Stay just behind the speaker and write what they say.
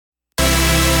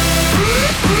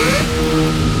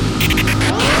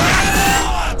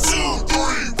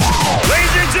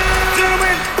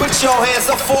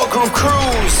up for Groove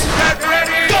Cruise. Get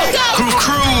ready. Go. Groove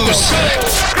Cruise.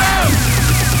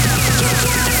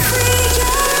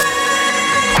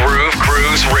 Groove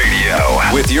Cruise Radio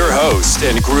with your host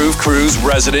and Groove Cruise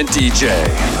resident DJ,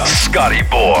 Scotty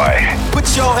Boy.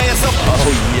 Put your hands up.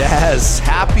 Oh yes,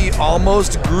 happy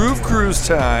almost Groove Cruise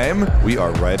time. We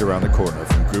are right around the corner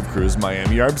from Groove Cruise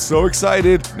Miami. I'm so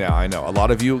excited. Now I know a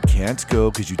lot of you can't go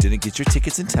because you didn't get your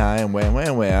tickets in time.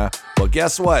 Well,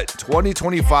 guess what?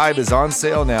 2025 is on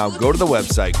sale now. Go to the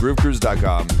website,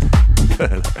 groovecruise.com.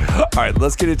 All right,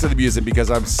 let's get into the music because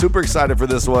I'm super excited for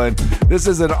this one. This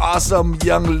is an awesome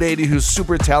young lady who's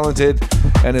super talented,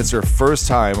 and it's her first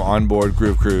time on board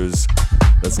Groove Cruise.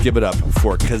 Let's give it up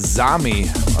for Kazami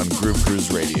on Groove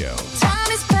Cruise Radio.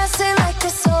 Time is passing like a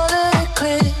solar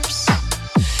eclipse.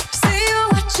 See you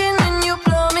watching and you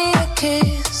blow me a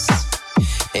kiss.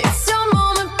 It's your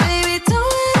moment, baby,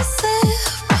 don't let it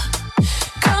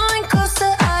slip. Coming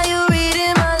closer, are you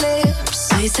reading my lips?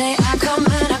 They say I come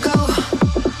and I go.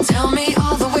 Tell me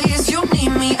all the ways you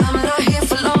need me. I'm not here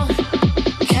for long.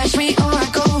 Catch me or I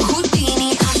go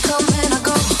Houdini. I come and I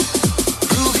go.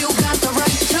 Prove you got the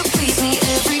right to please me.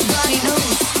 Everybody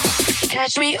knows.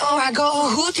 Catch me or I go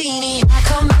Houdini. I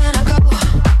come and I go.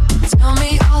 Tell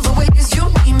me all the ways you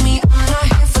need me. I'm not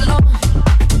here for long.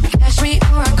 Catch me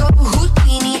or I go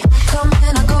Houdini. I come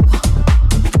and I go.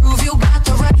 Prove you got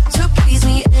the right to please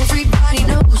me. Everybody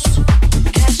knows.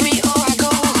 Catch me or I go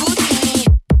Houdini.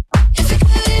 If you're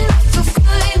good enough to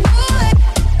find a way,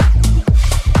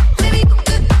 maybe you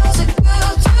could cause a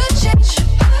girl to change.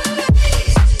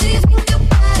 Do you think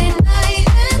about it night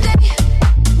and day?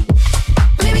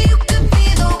 Maybe you could be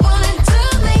the one to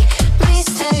make me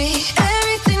stay.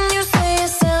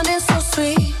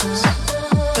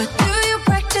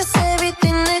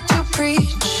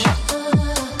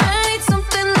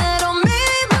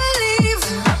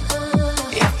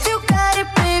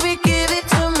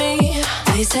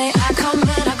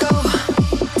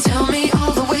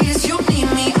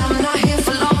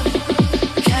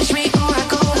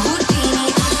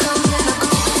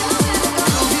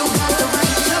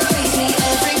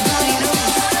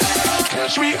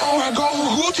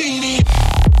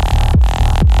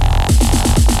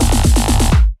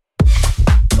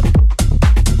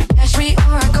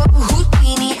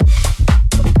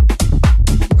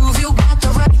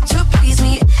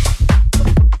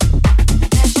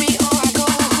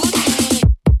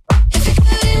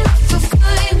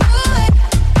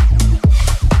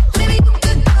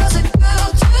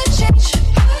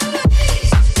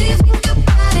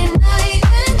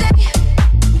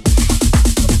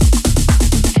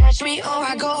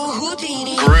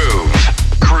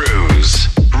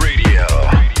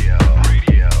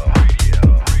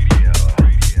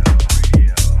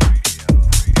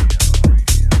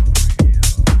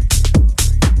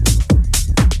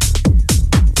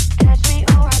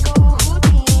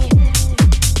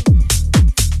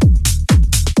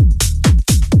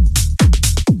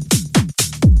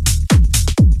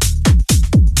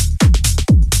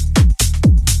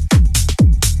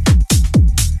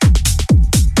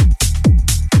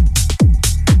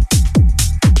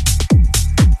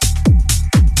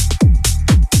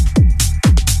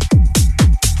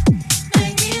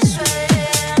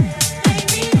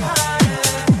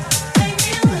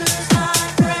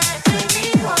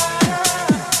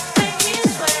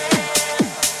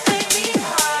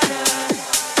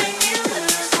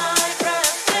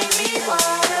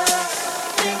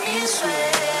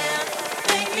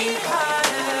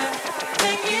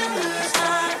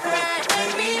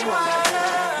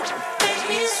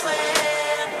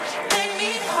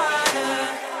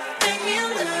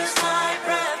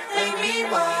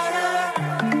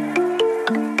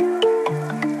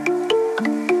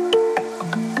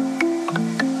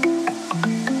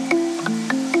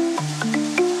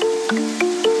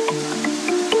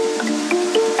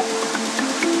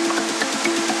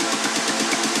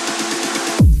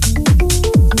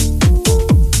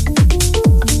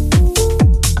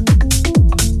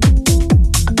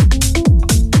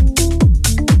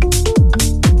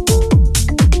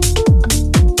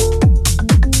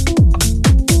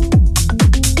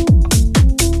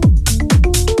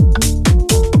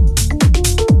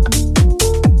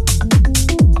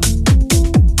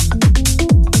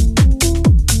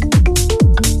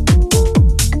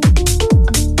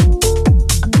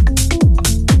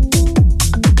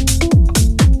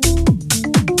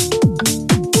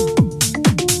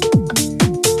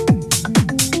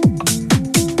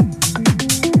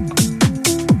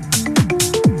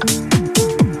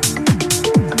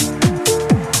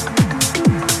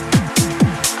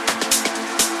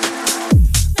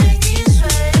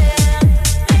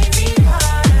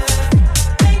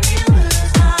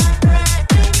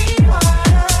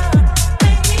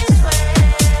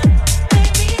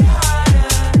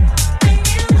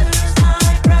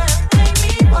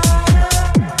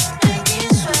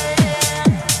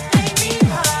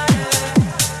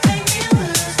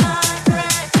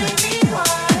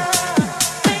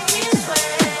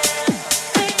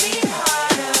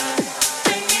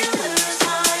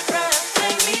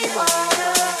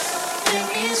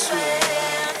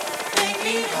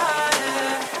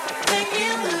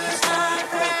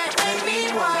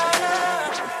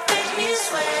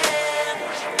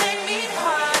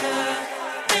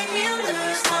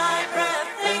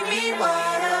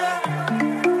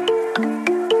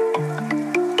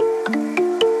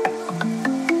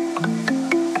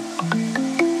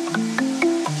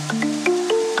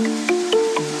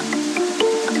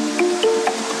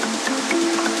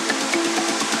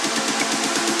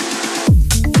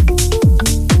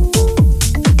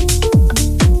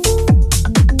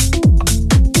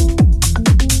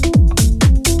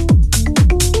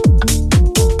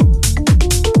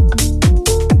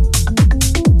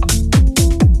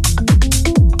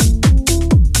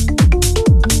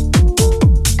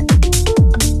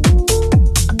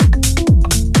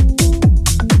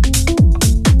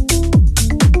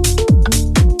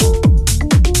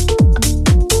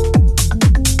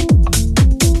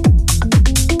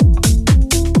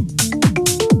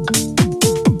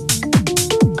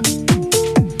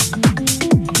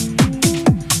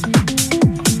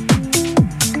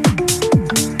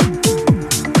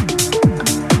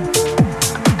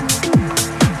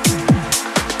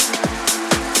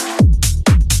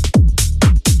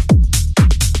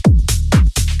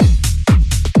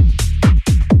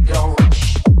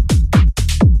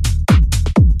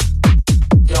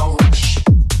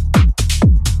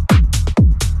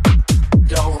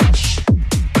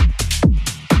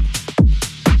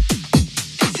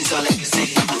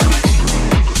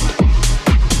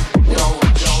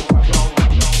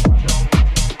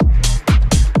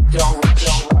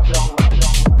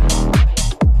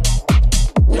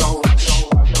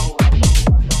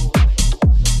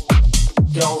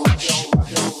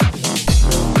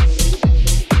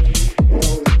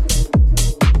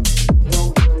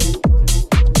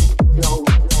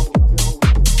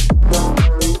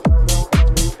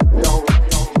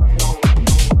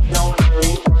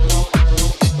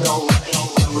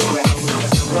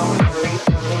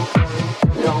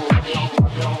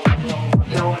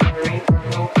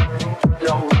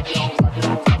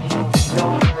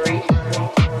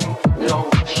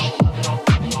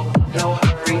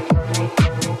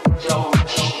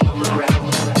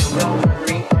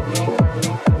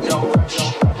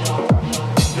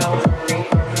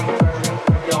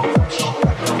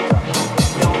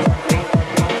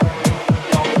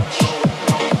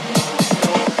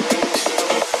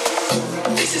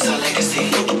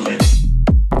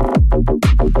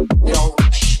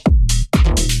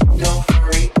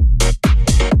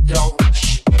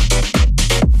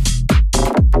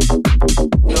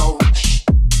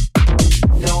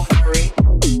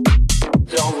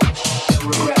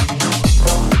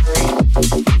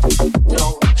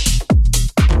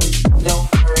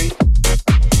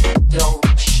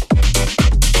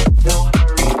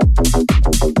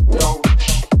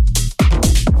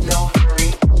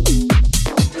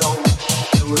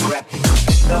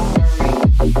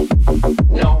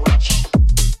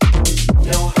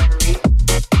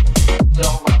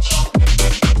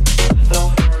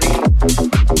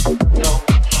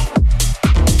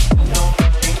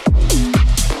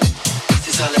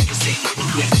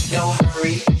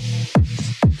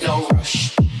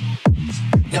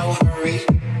 no hurry,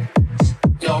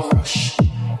 no rush,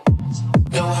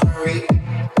 no hurry,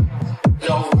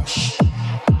 no rush,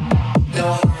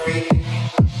 no hurry,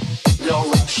 no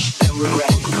rush, no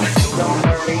regret, no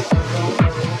hurry,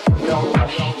 no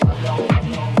rush,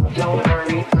 no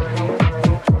hurry,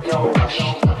 no rush,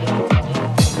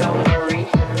 no hurry,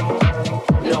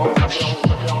 no rush,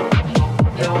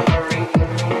 no hurry,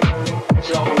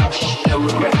 no rush, no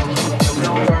regret,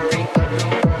 no hurry,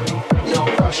 no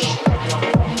rush.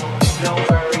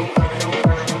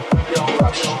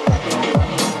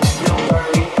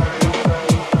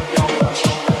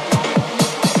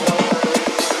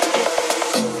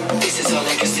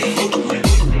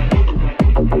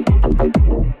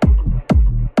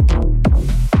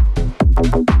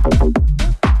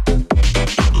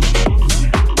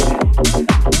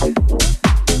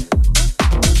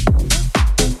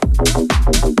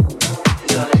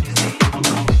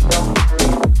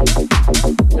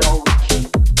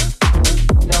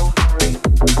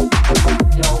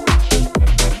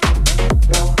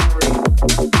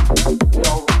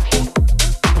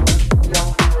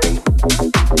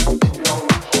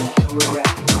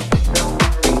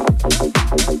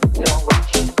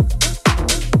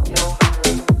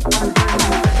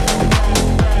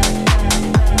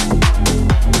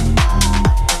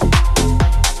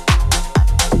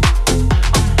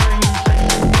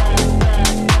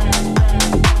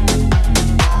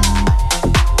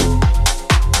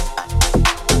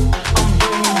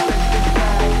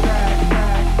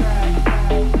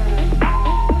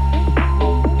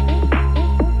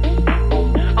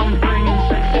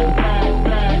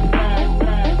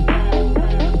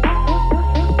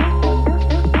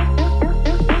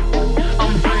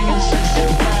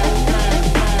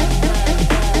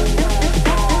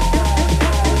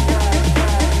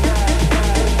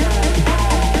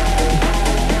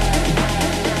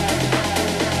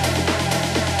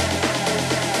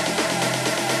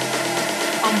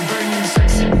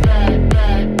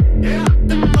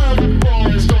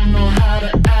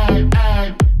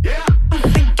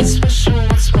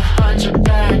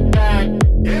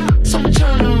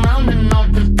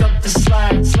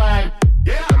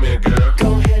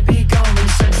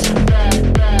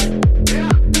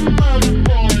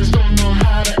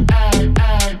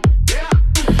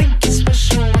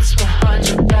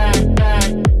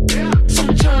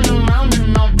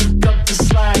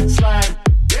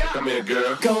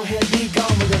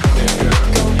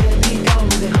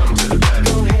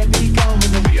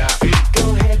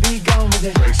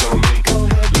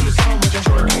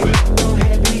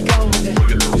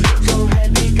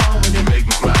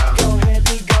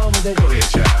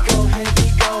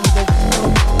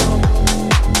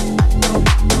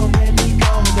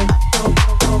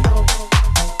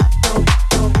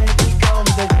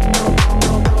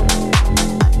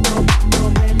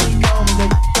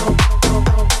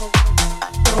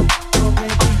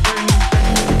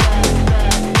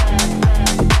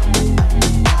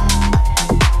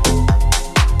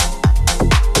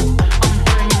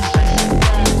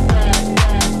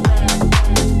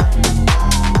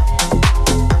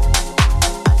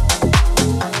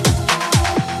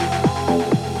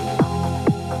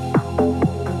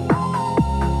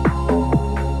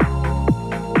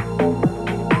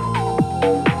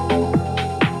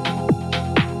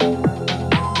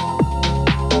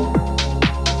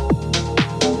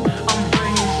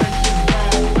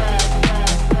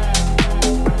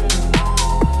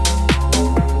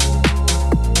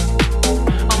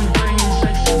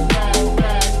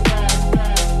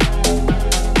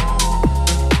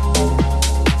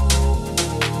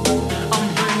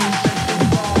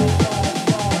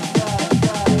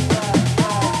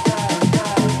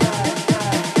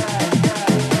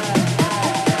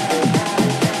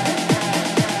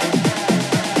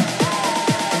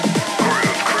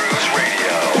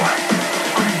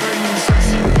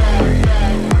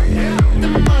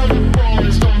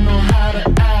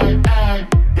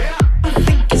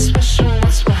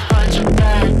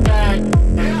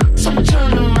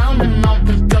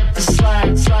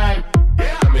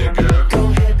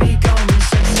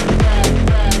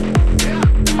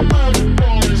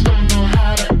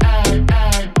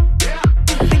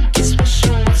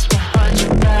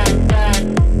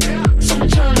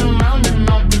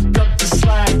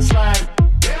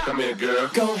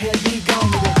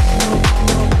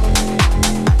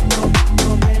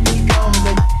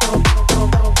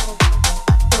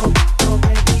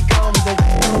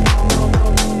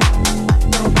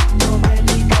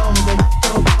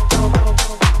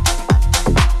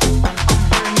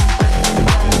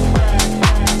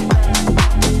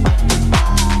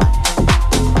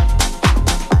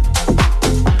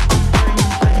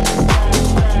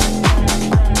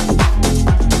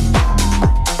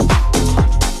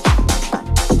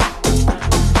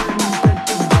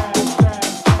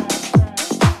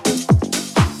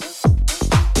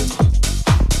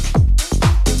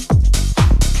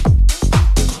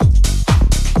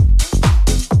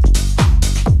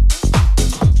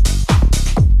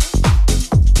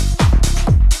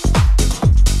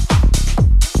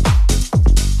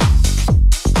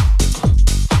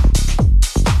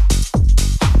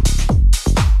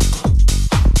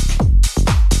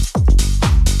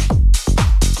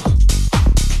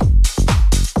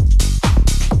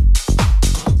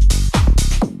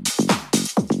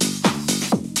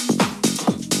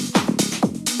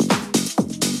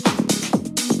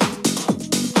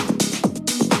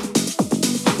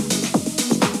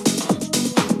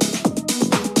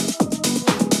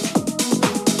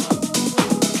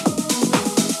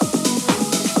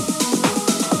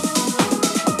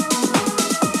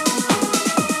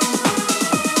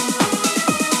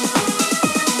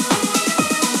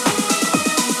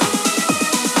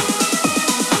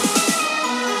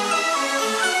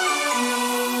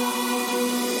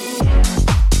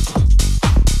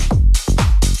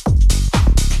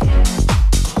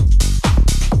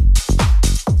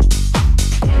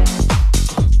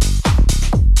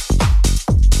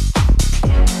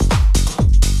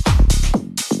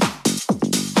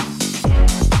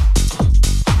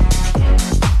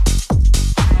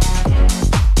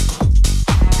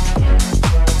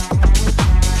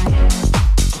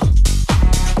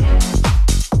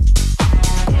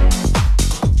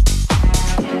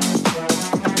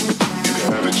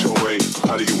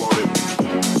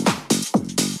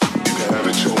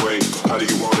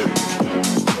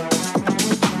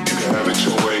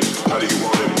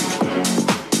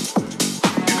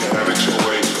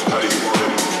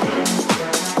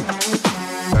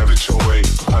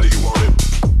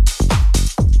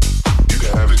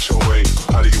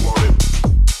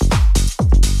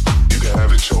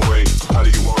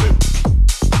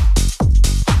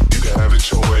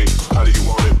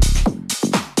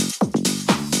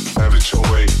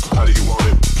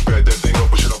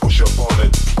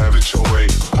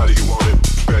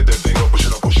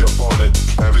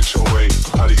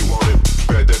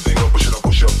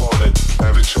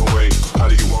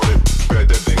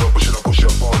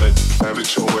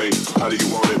 do you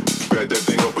want it? Bet that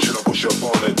thing up or should I push up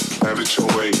on it? Have it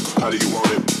your way. How do you want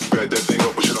it? Bet that thing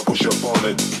up or should I push up on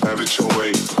it? Have it your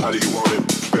way. How do you want it?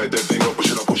 Bet that thing up or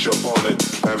should I push up on it?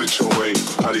 Have it your way.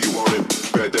 How do you want it?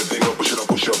 Bet that thing up or should I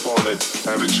push up on it?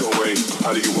 Have it your way.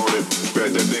 How do you want it?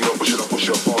 Bet that thing up or should I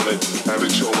push up on it? Have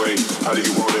it your way. How do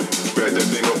you want it? Bet that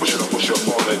thing up or should I push up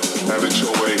on it? Have it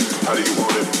your way. How do you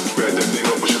want it? Bet that thing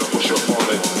up or should I push up on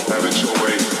it? Have it your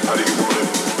way. How do you want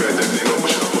it? Bet that thing up or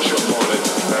should I push up on it?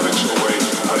 Have it your way.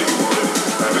 How do you want it?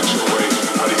 Have it your way.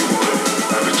 How do you want it?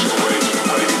 Have it your way.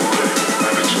 How do you want it?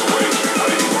 Have it your way. How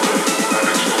do you want it? Have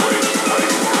it your way. How do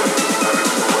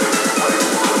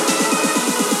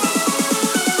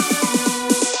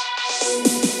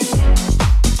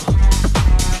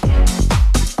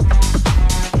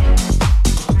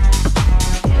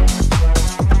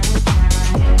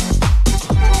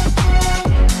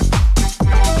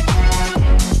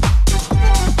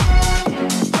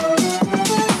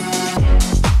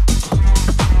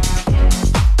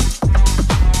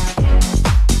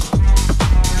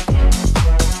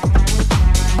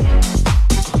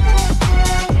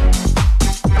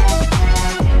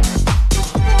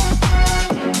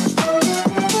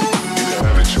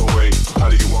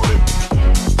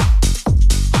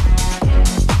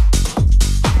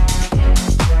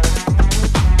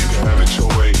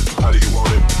you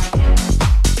want it?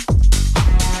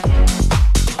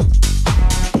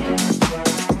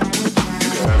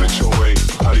 Have it your way.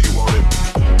 How do you want it?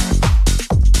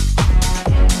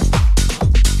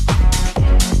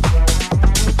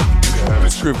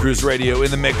 Groove Cruise Radio in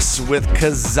the mix with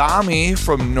Kazami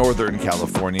from Northern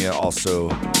California, also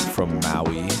from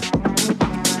Maui.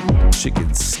 She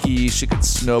can ski, she can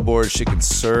snowboard, she can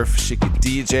surf, she can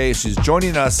DJ. She's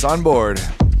joining us on board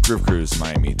Groove Cruise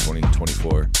Miami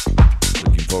 2024.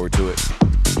 Looking forward to it.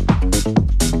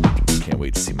 Can't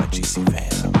wait to see my GC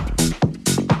fam.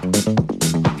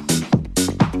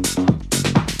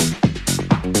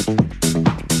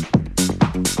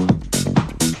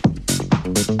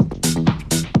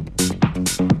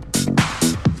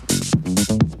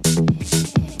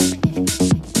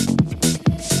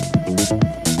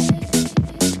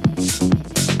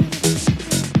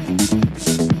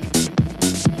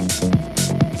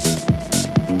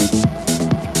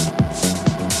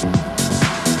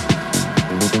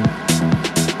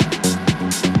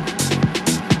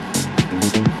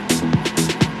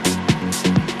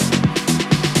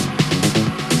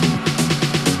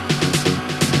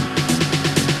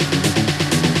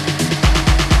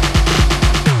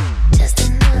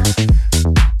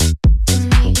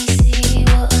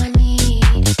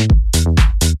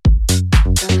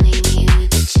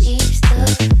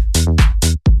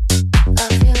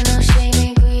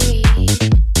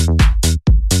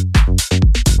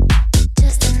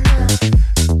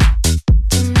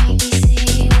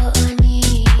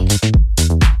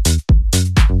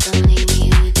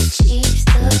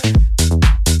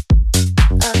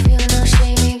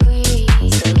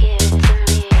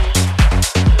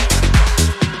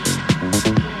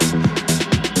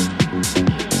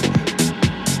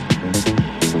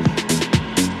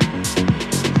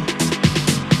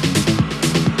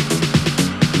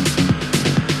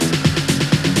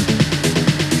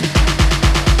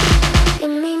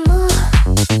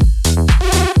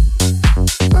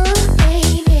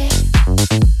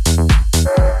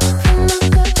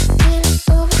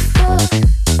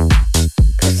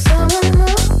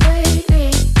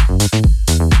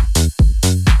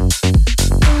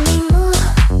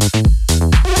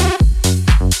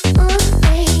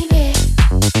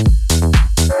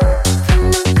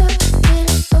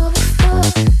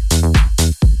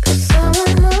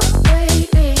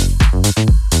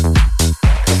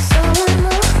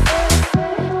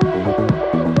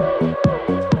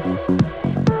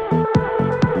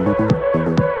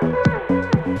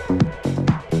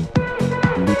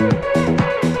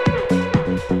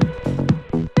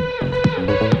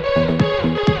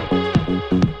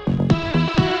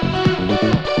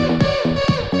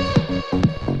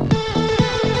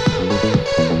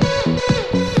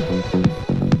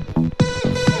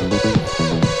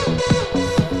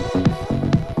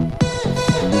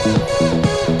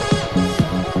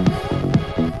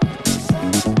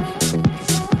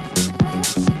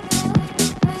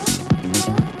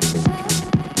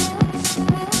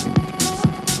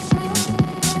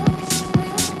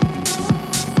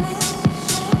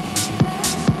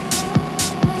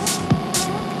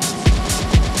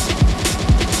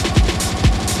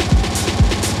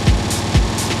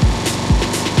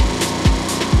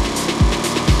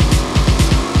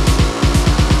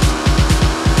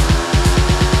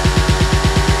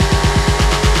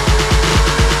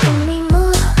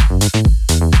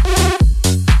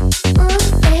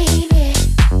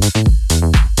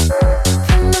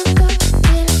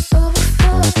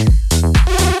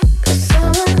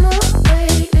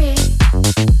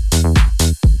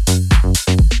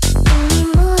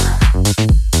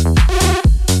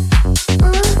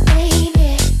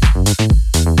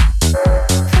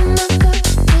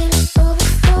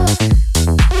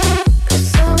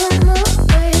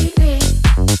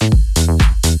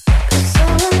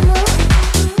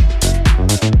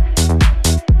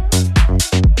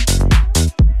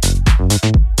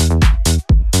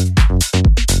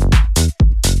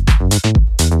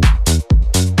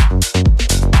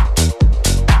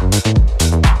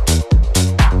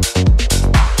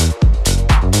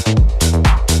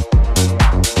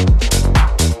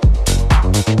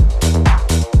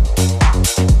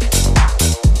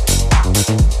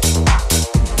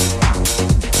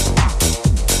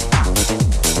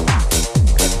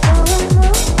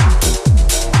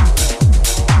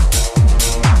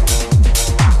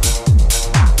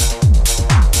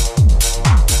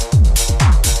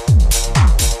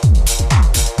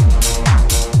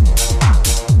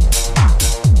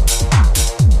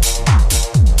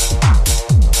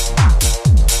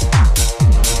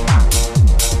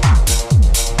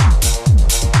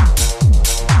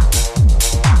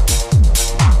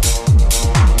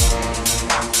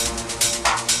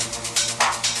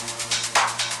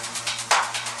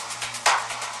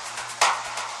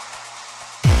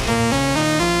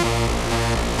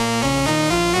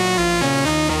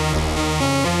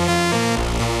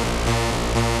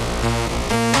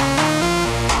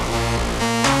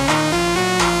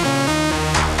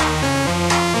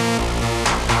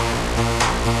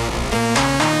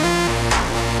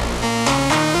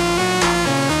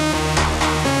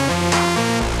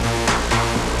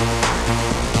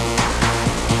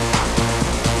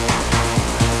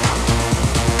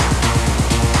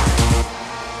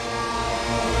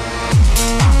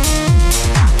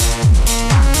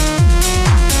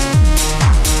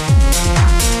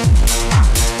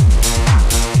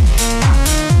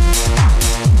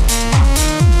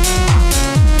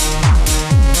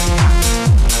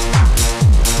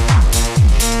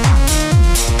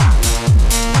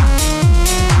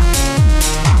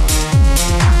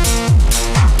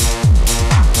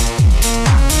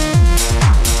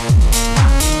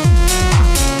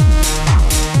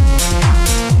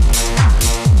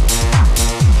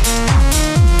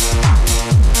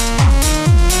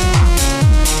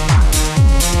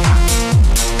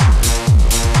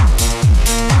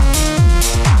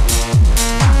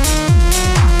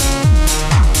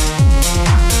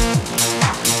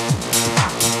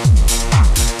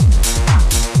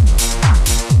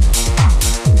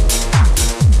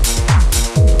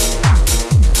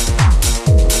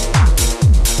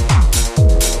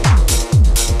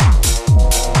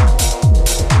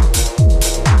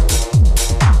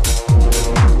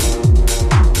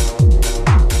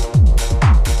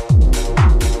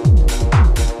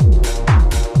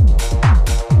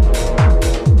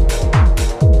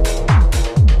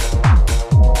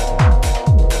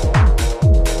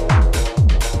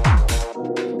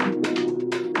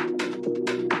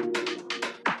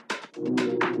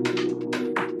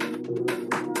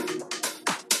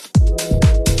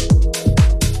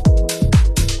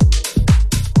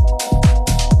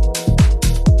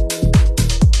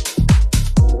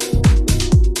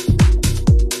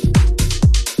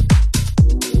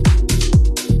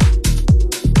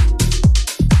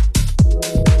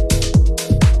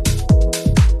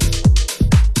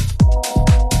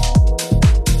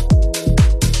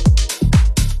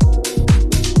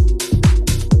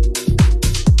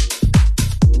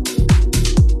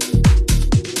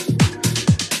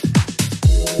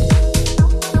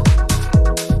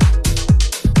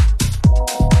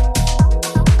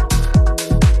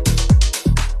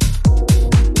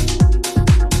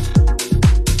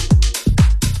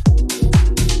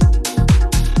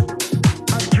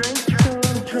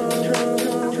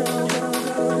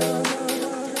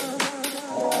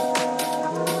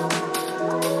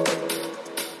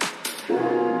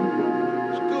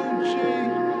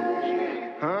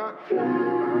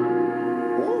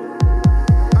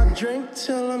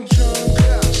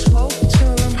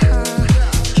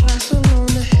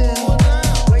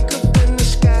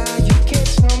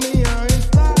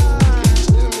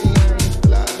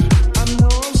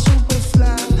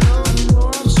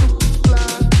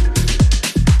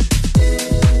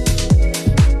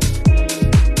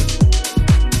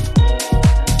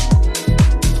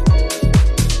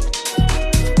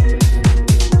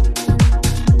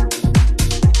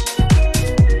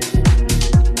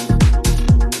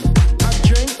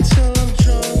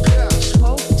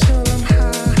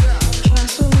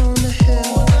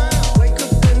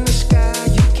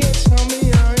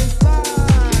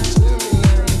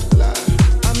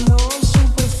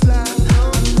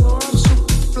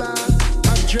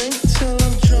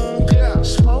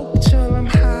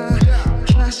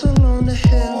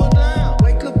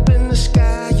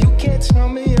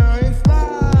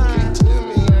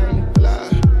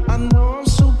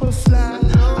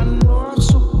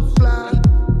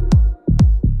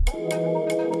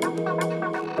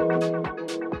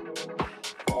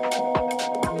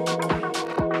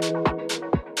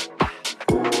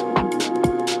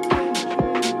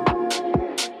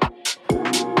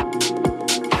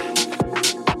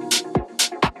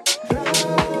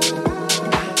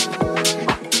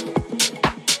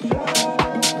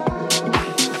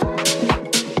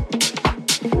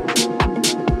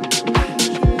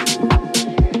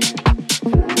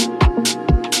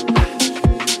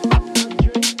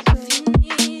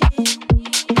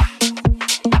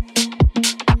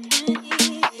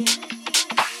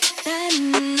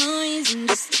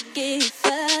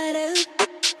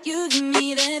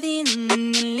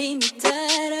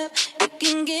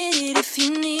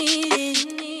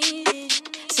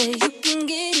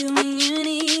 get it when you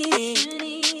need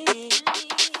it.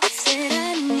 Said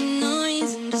I need no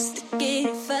reason just to get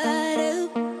it fired up.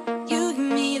 You give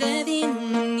me that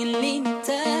feeling when you leave me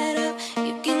tied up.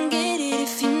 You can get it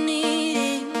if you need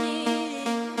it.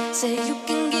 Say you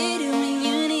can get it when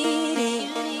you need it.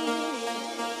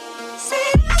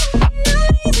 Said I need no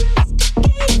reason just to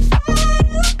get it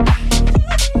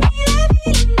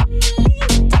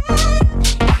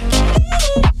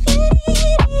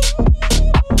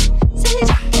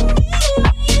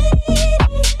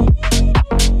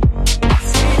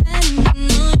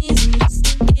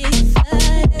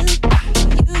fired up.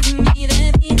 You give me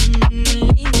that feeling when you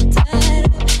leave me tied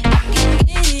up.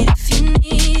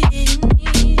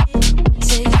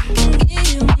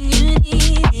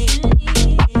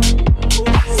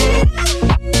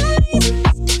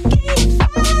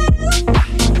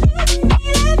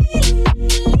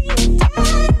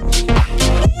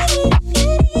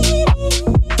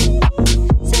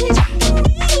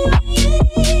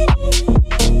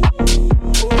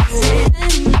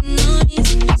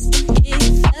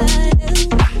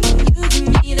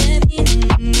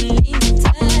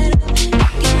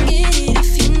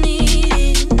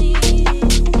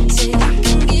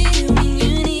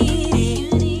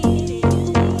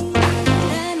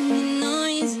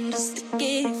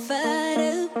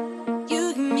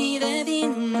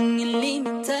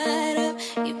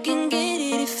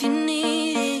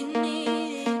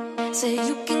 Say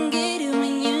you can get it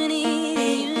when you need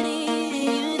it.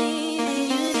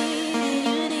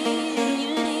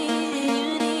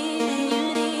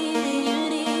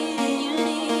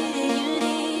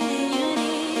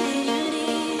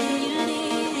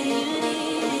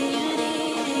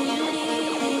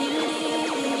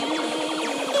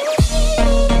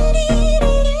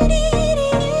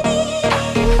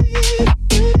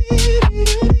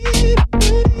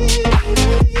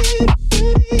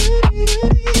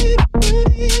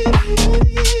 Yeah.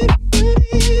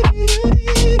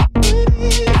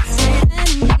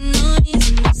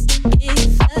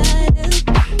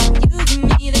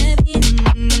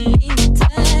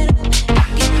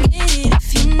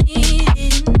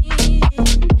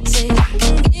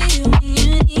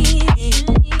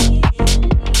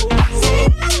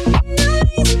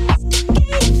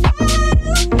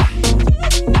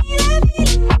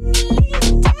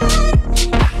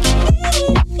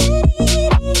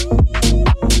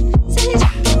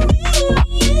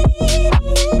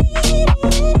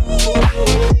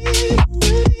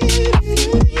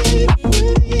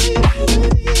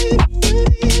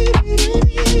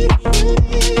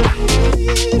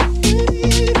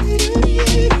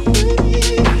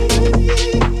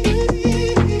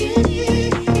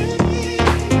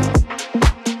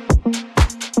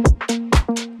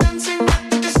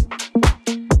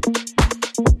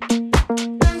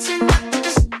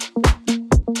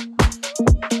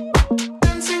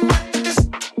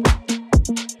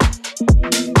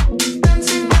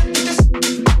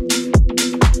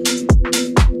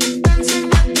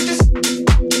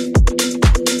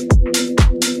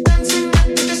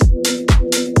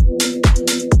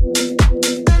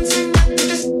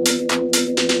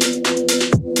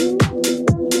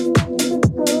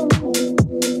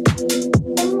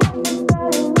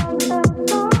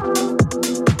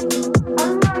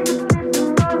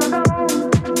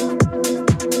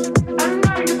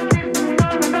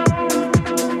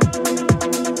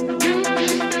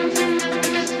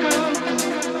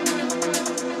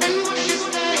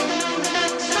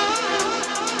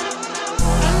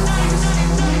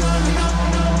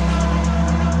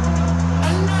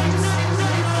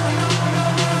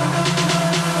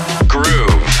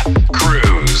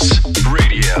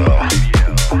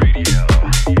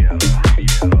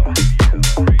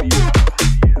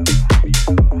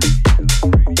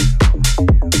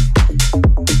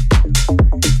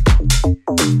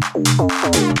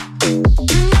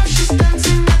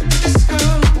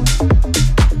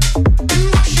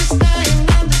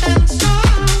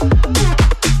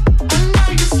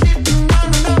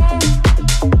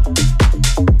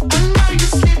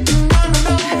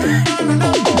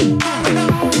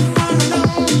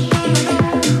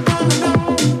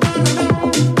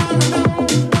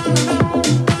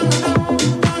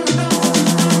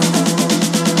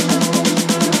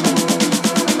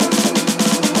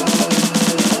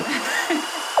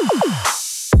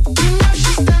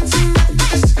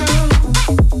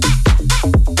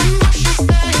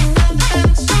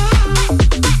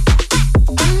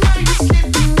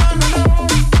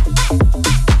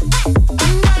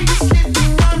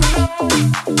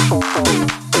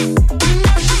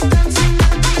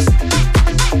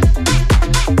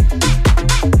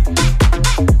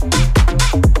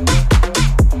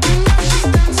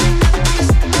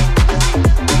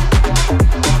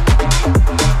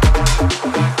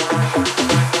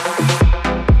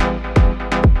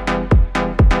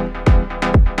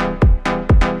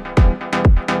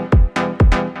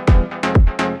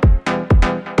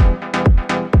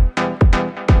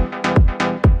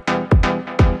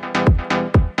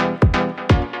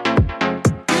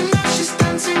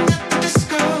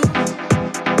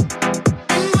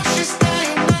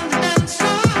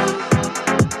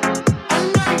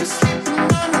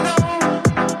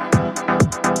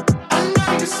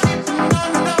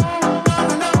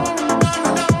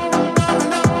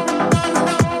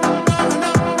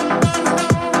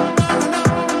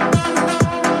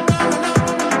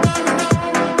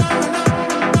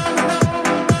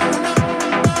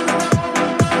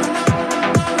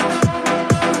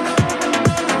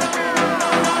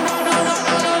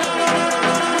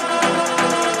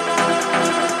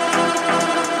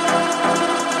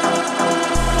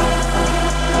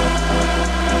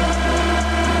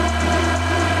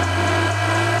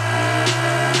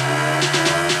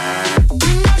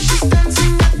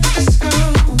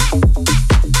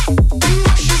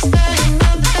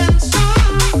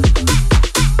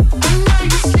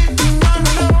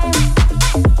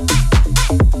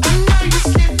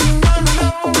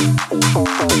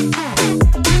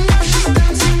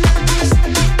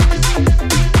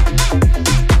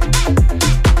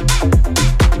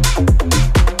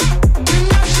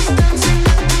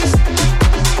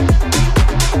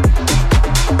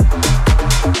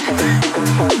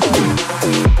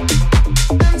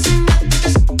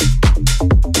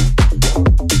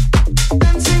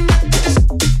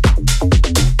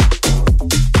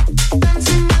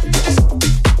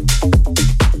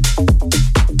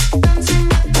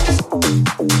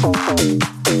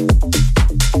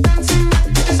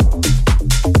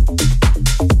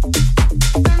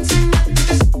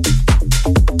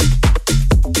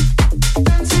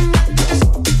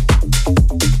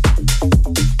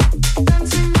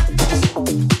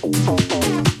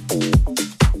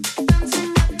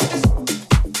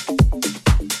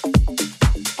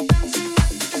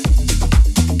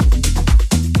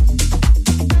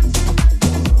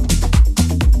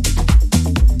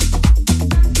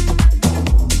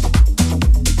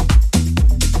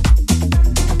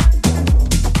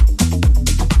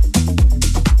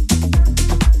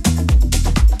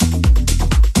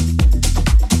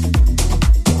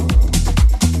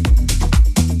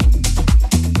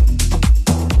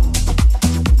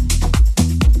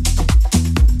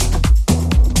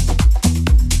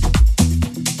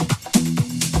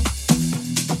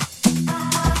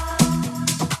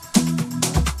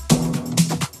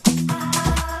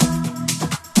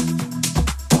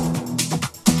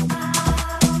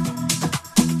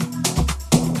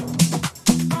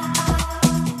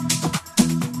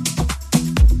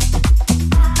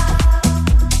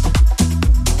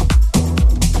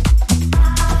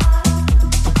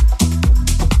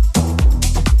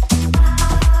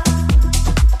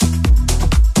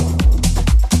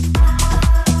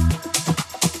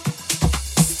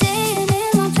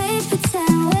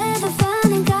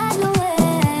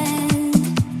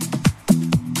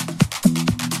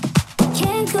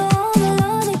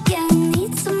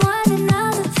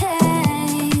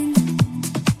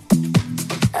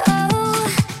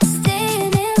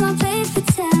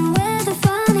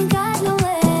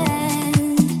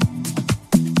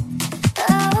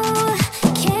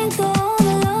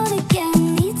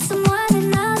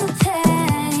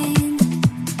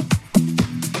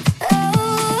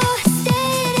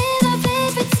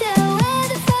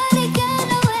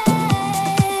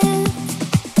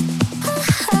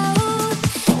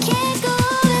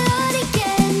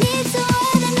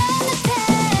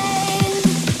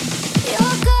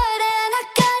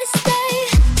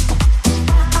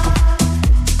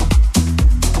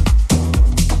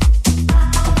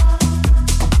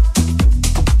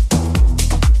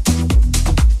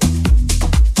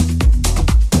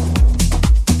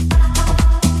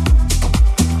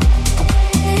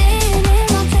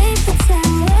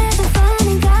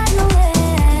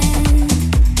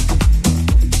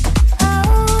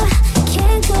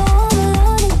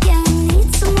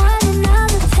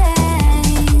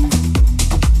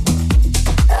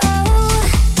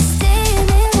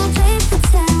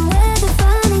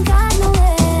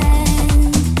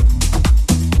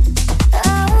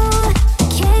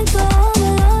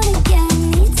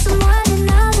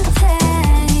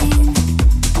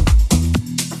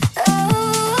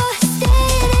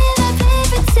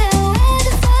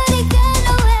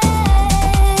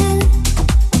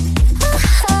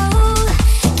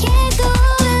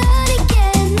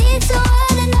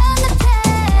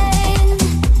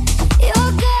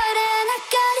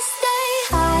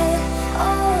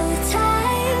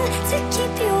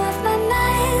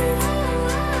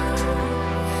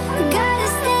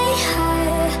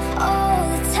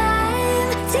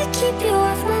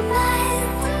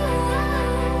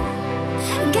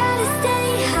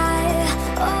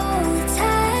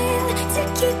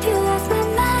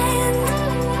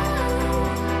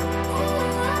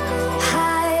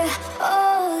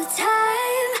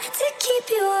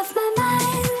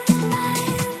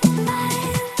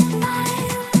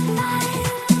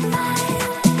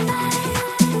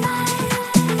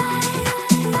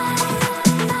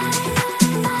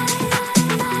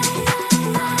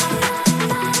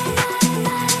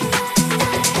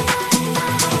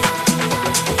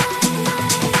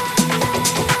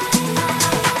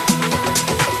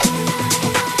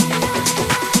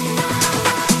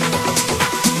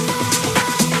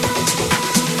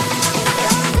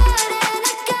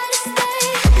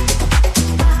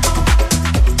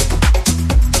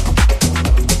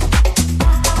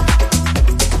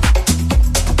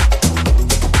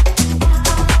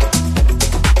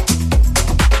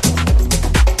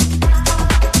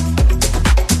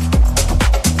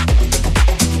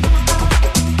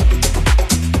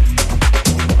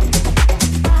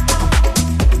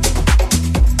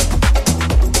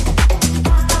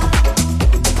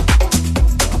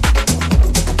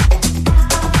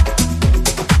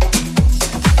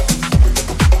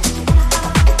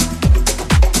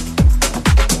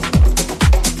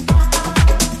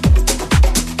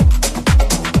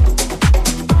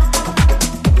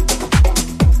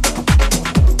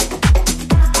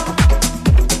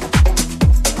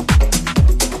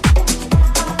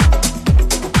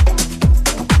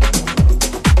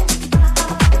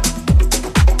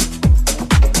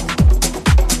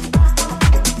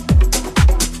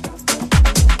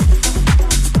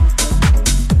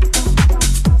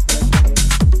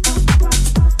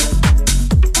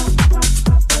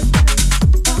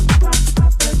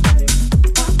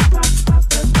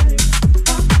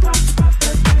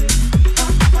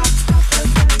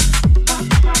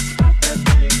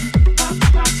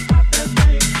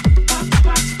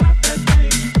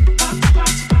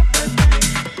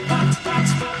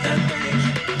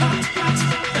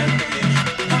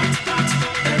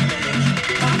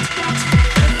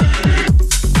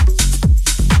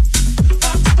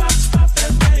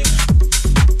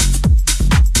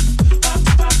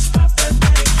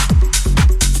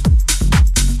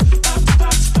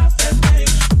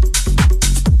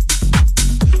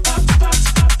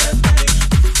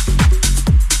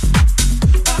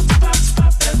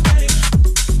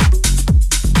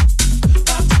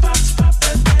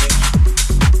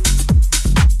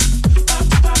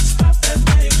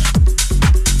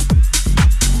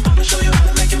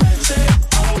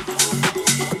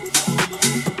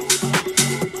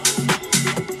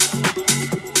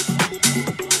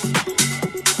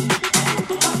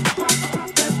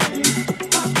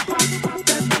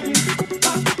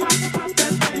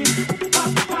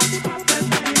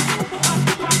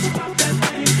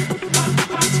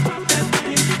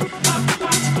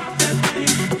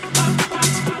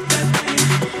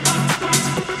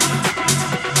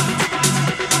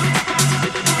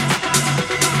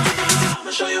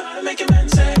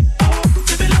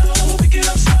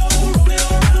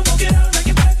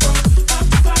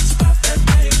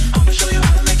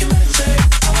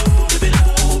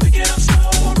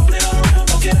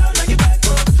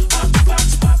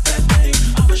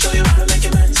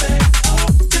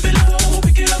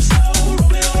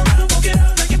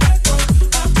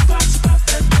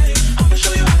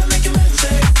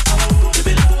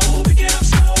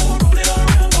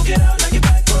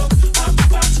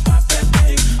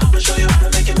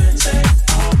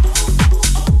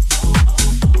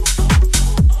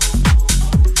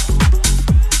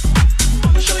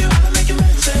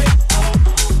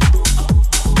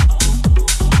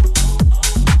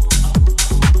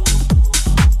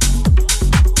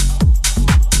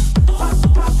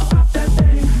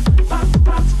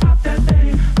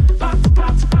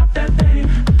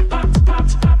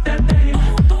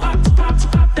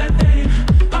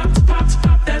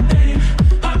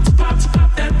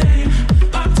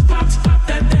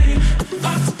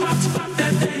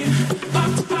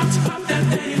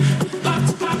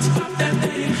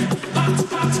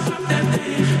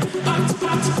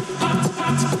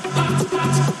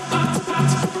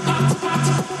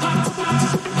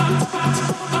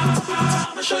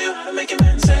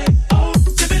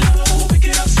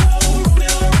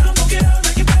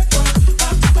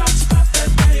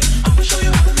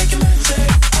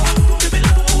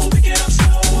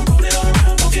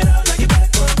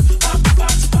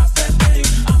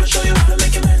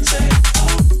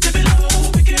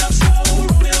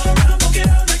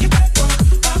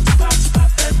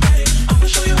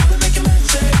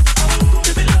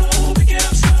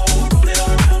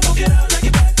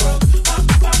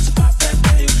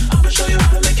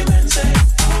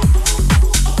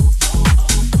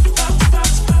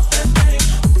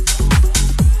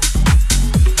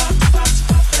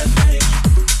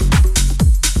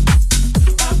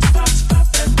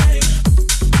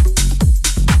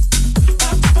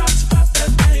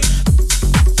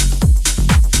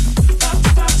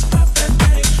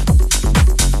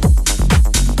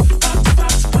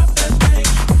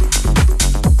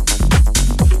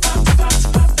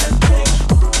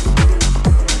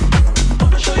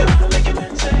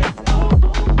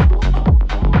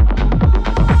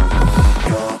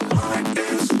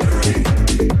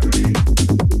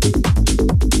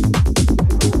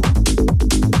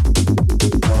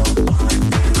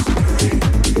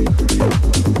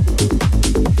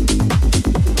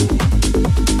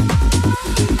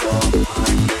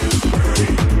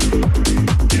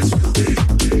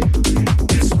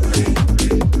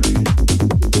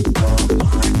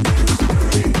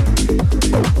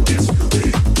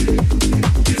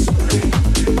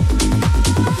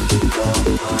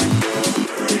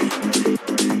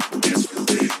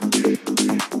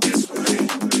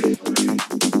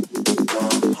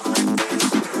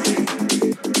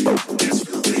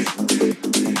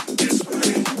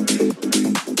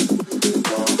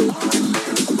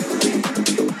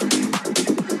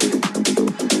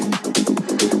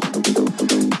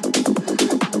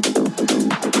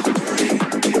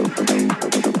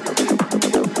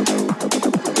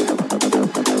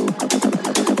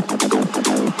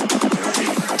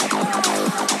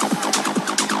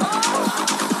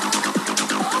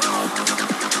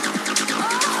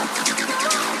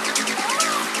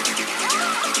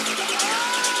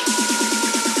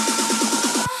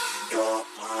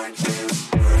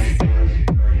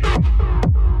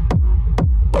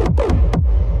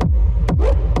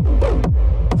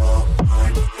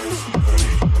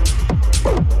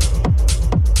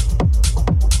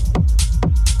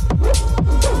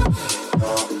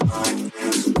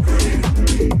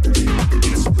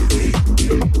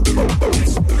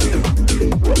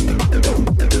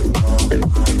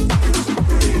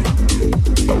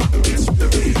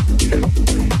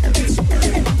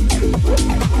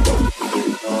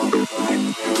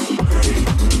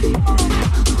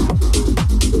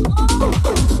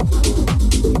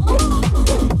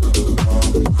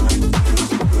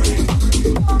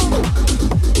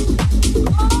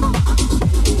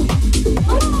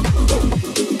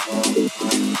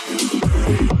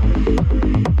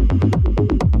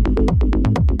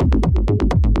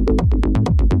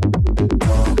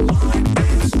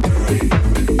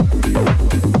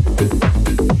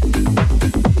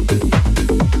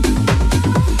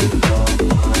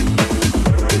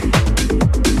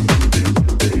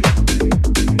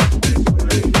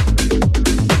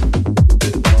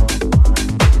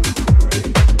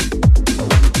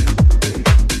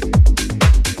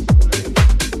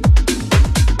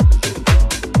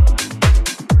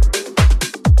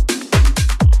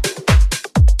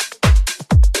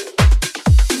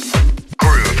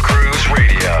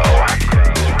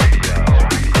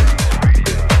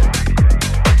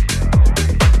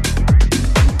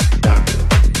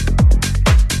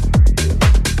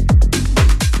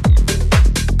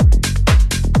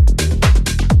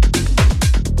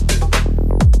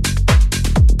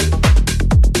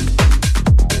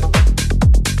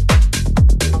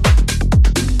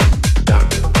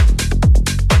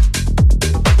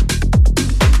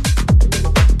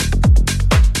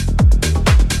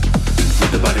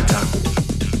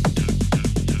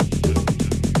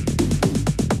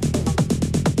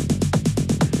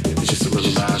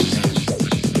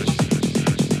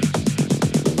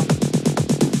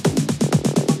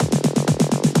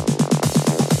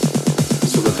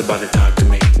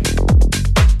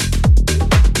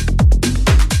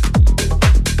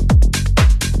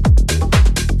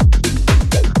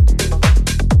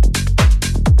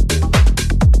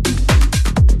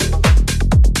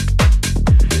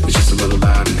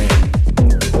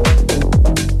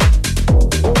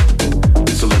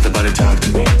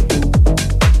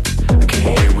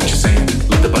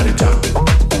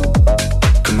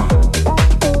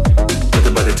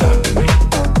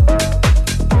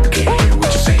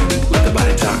 Let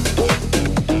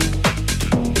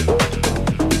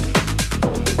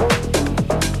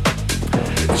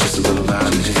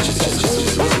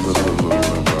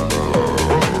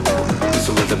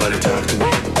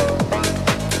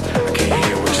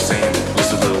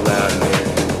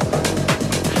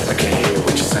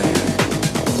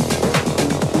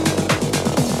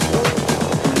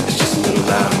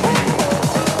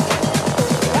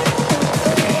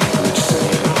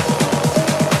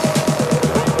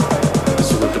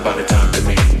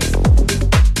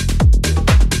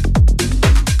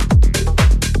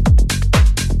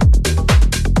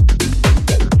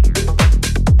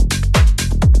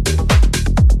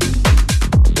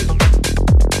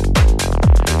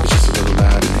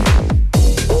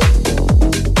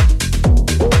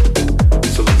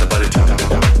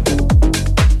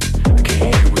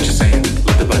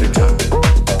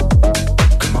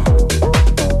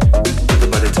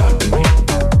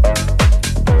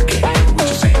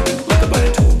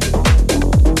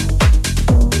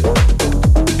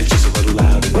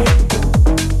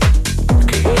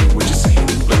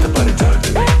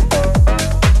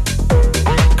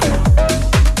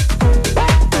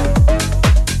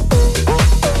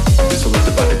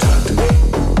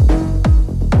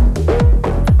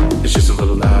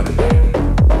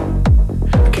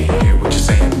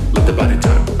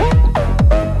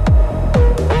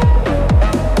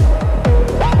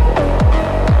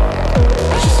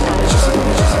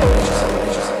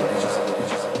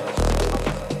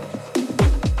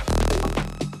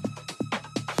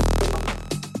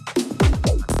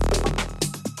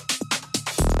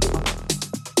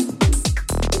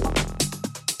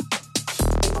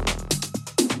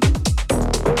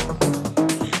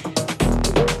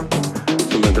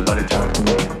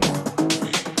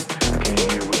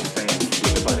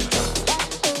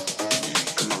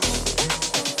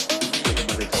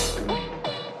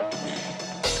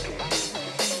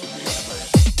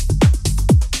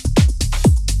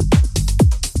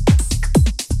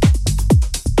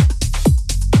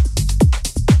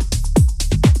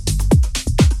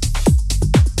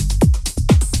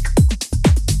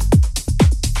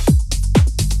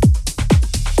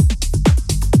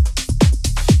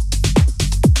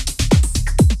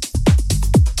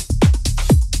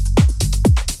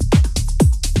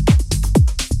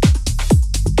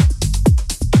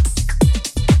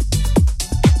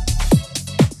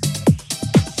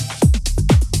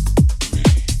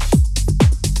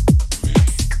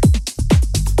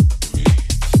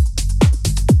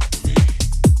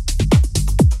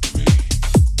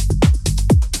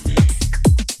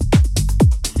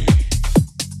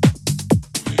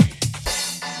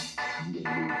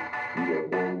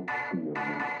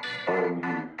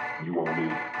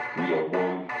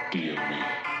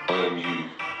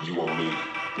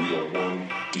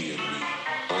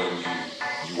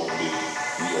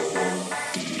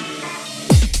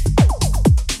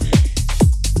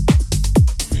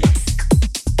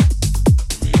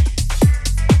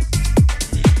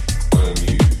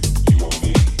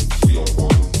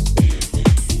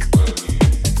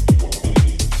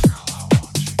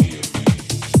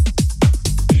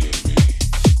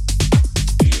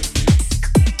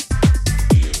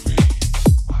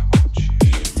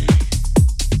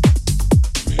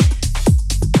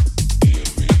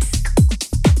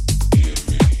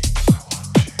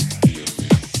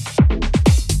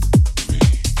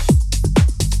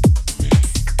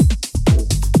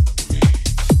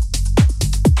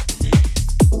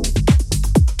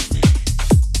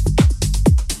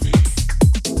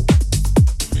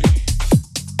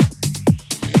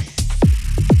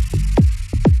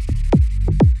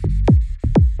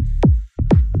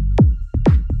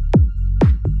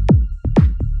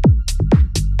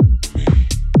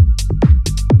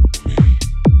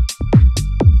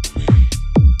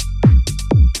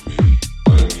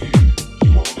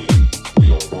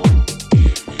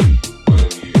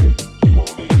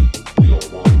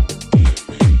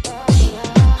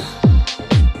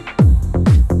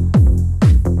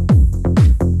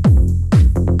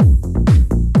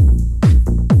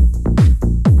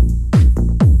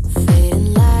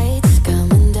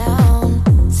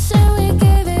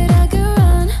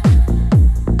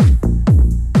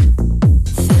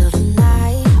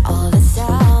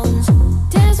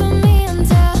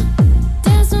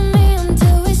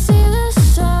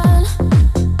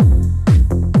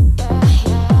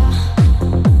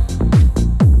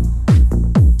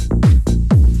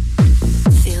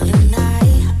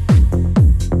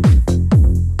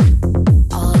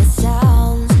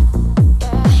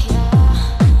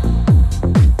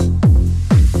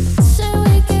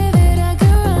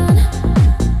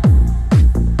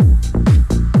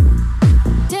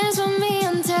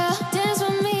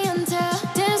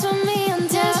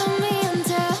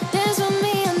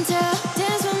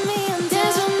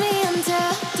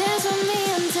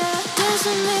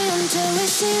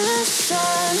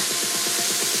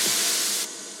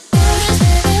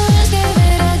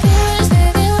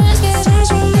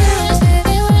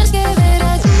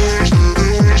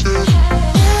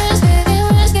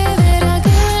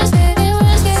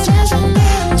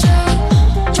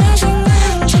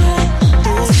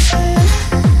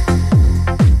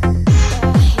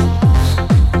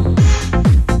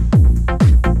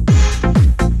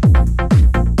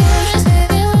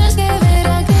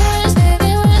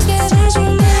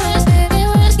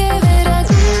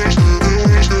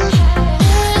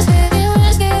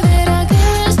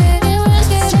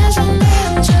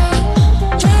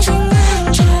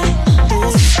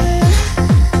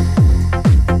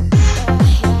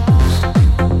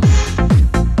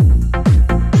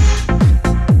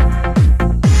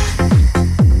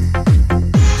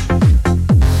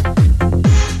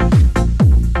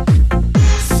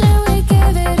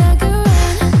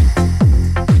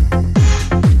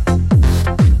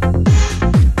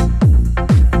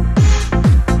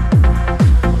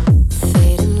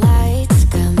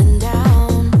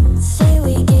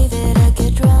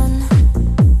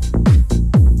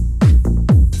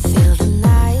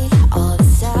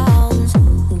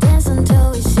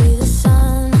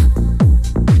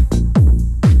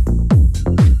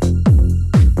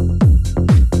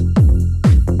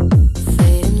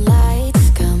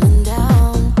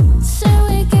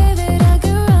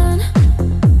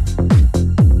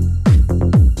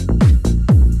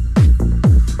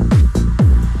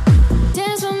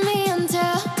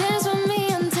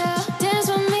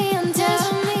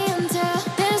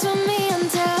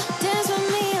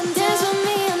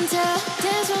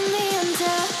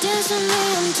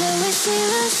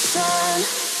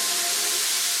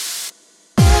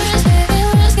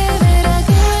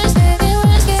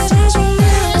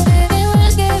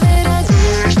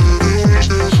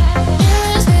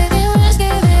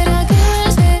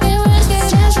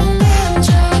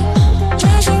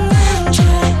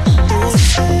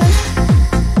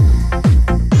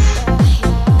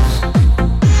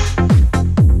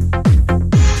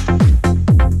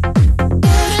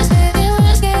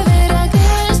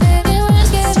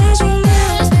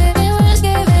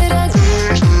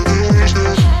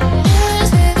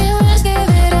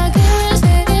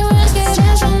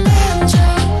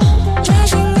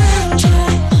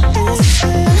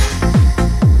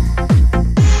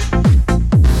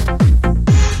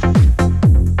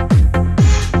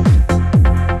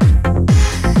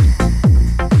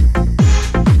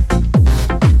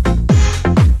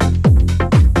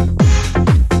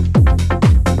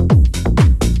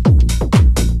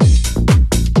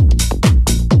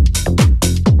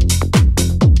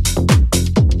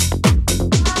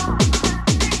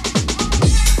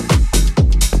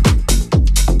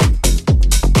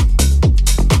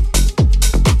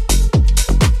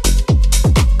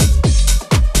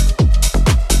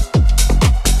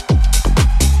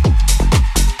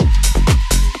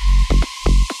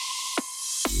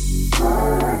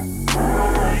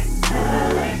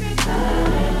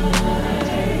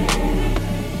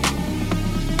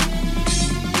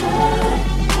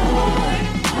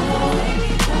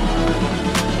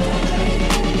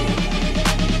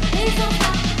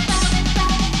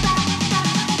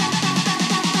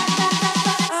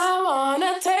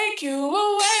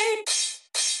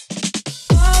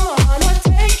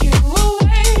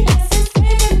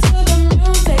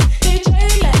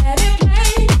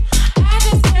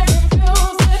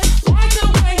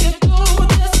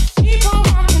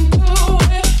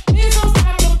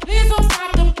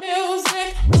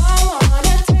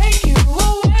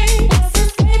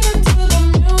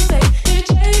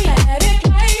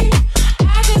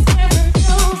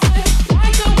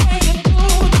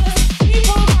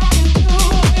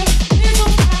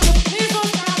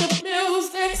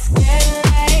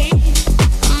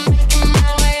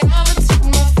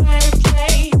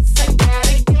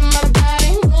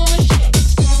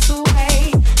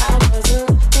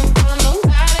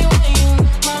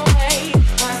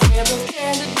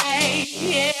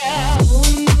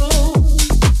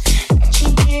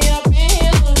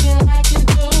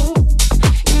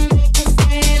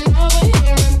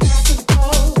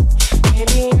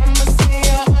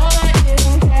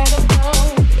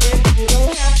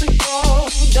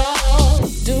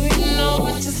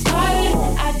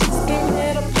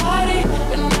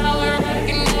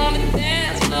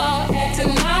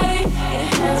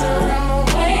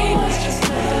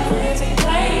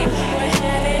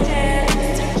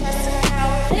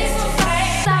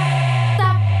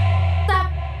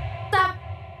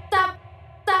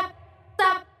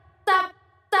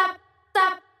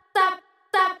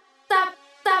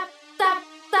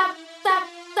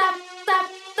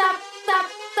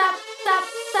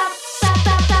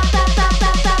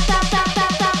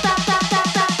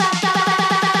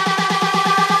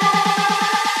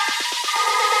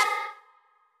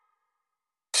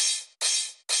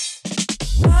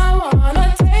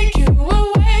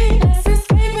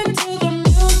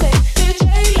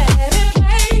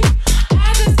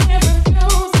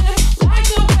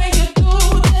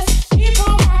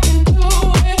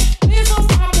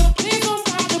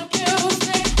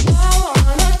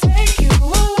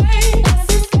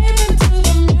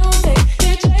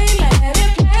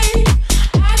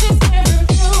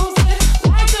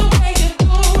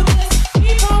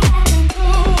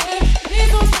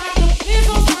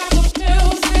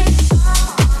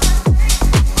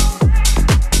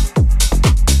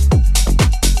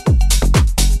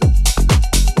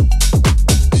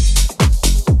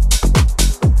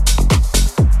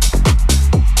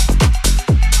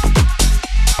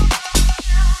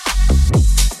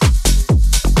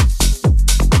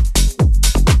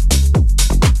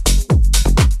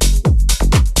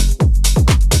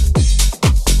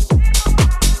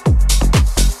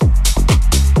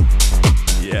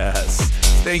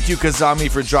Thank you,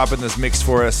 Kazami, for dropping this mix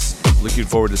for us. Looking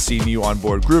forward to seeing you on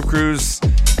board Groove Cruise.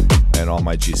 And all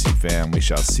my GC fam, we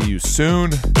shall see you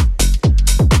soon.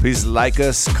 Please like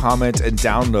us, comment, and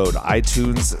download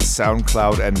iTunes,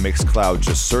 SoundCloud, and Mixcloud.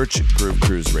 Just search Groove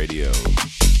Cruise Radio.